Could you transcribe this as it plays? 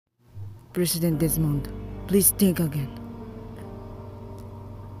President Desmond, please think again.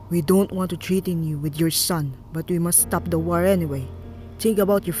 We don't want to threaten you with your son, but we must stop the war anyway. Think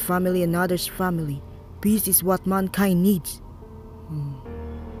about your family and others' family. Peace is what mankind needs.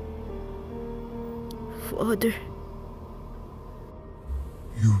 Father...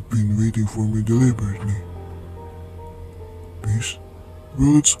 You've been waiting for me deliberately. Peace?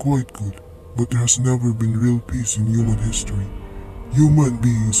 Well, it's quite good, but there has never been real peace in human history. Human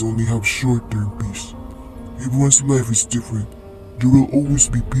beings only have short-term peace. Everyone's life is different. There will always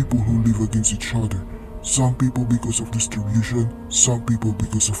be people who live against each other. Some people because of distribution, some people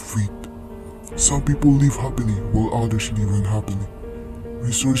because of fate. Some people live happily while others live unhappily.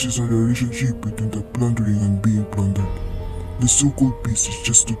 Resources are the relationship between the plundering and being plundered. The so-called peace is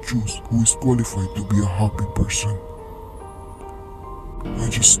just to choose who is qualified to be a happy person. I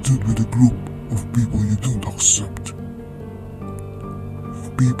just stood with a group of people you don't accept.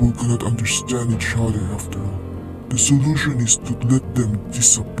 People cannot understand each other after all. The solution is to let them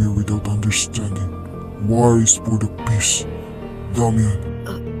disappear without understanding. War is for the peace. Damian,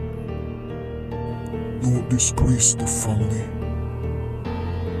 don't disgrace the family.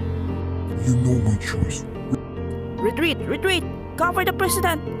 You know my choice. Retreat! Retreat! Cover the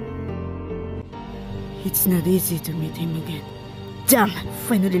president! It's not easy to meet him again. Damn!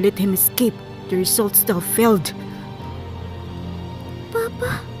 Finally let him escape. The result still failed.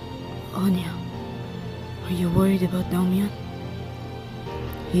 Papa? Anya, are you worried about Damian?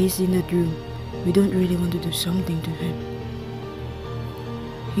 He's in that room. We don't really want to do something to him.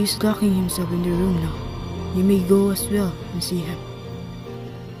 He's locking himself in the room now. You may go as well and see him.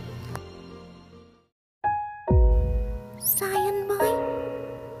 Cyan boy?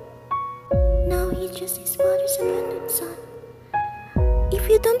 Now he's just his father's abandoned son. If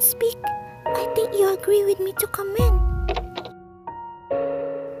you don't speak, I think you agree with me to come in.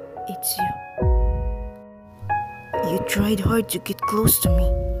 It's you. You tried hard to get close to me,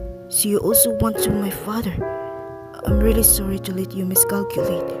 so you also want to my father. I'm really sorry to let you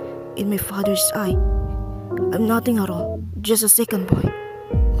miscalculate. In my father's eye, I'm nothing at all, just a second boy.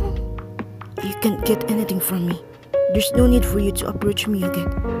 You can't get anything from me. There's no need for you to approach me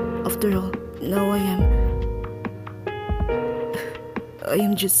again. After all, now I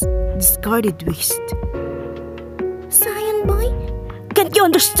am just discarded waste. Cyan boy? Can't you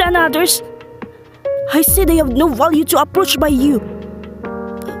understand others? I said I have no value to approach by you.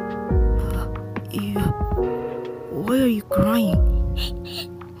 Why are you crying?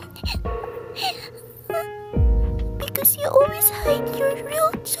 Because you always hide your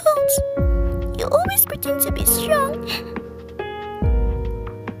real thoughts. You always pretend to be strong.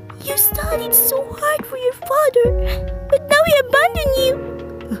 You studied so hard for your father, but now he abandoned you.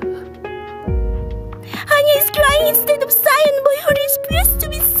 Anya is crying instead of Cyan boy who refused to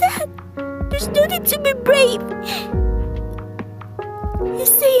be sad. There's no need to be brave. You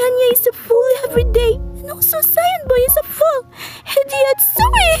say Anya is a fool every day, and also Cyan boy is a fool. Idiot,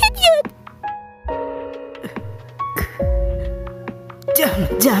 sorry, idiot.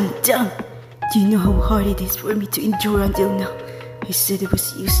 Damn. Do you know how hard it is for me to endure until now? I said it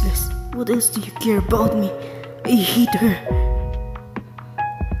was useless. What else do you care about me? I hate her.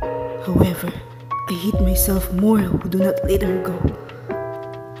 However, I hate myself more who do not let her go.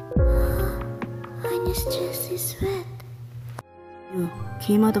 Anya's dress is wet. You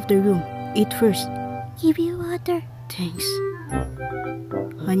came out of the room. Eat first. Give you water. Thanks.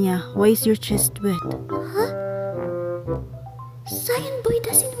 Anya, why is your chest wet? Huh? Cyan boy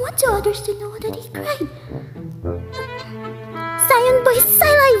doesn't want the others to know that he cried. Cyan boy's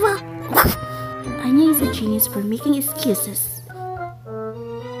saliva! Anya is a genius for making excuses.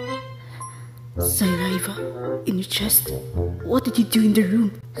 Saliva in your chest? What did you do in the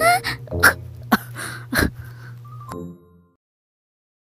room? Huh?